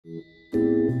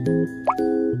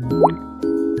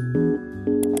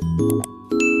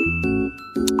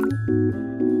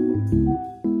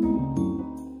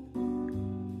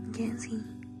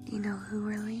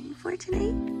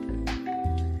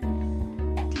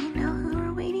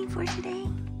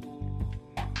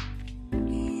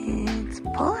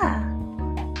Paula.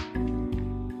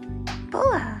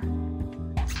 Paula.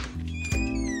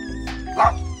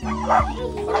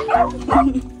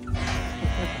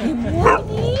 Good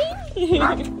morning.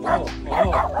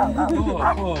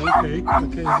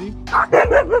 Okay, Z.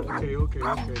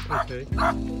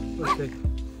 Okay.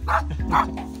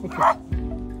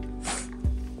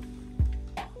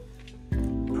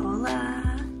 Paula.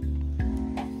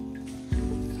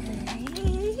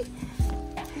 Hey.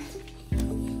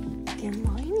 Good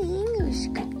morning, who's a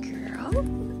good girl?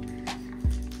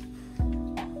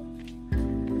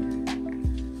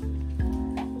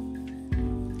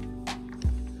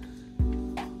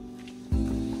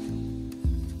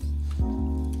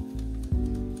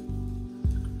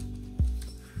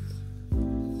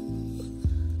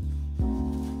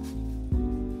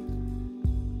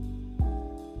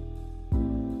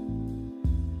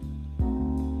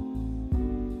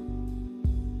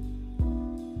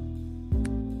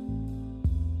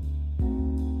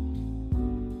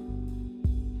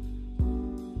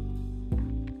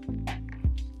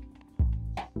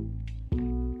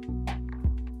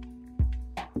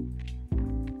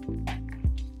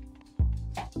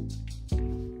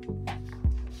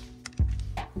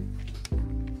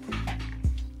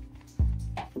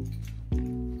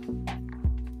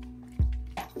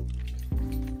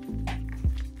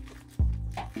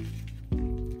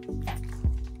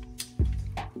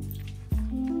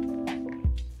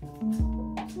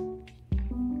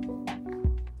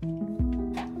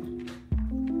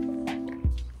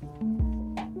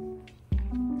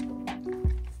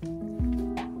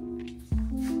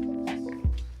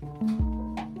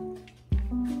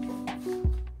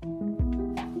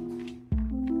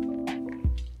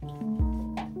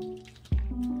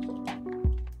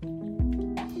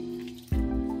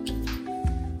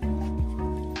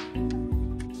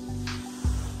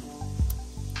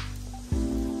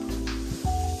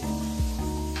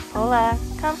 Paula,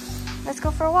 come, let's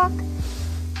go for a walk.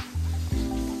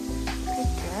 Good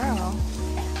girl.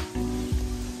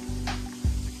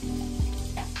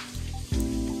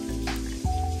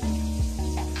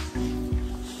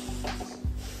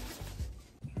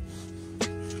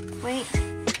 Wait.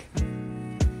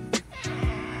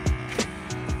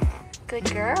 Good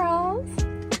girls.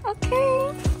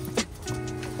 Okay.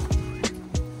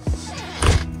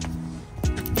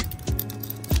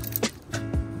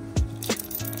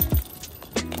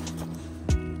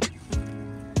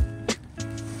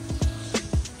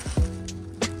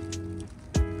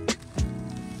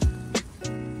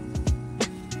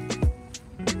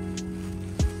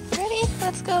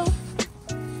 Let's go.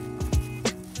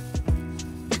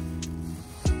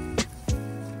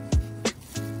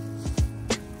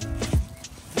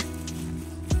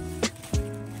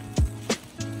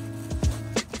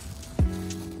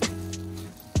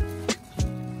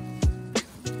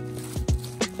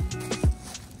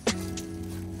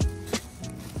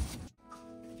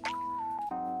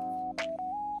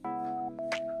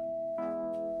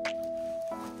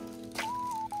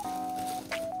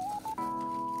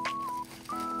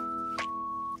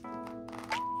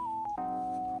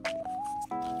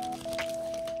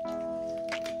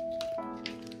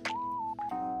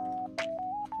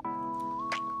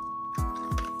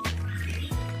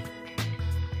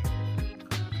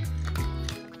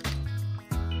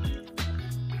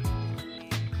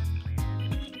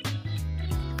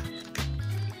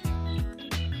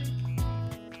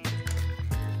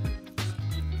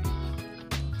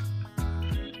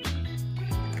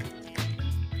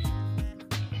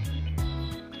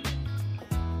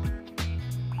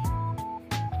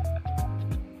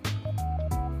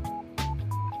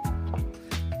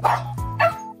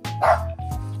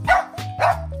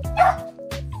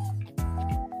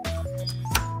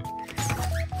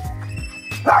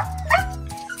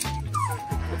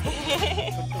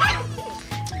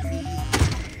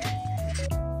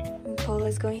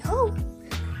 Paula's going home.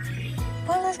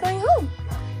 Paula's going home.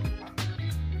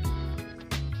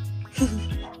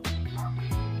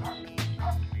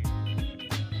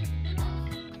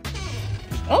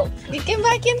 Oh, you came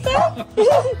back inside?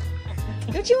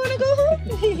 Don't you want to go home?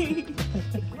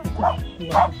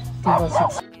 Paula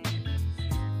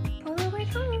went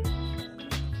home.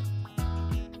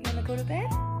 You want to go to bed?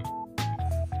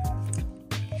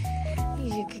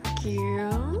 He's a good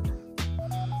girl.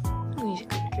 He's a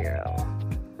good girl.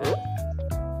 Huh?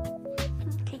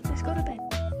 Okay, let's go to bed.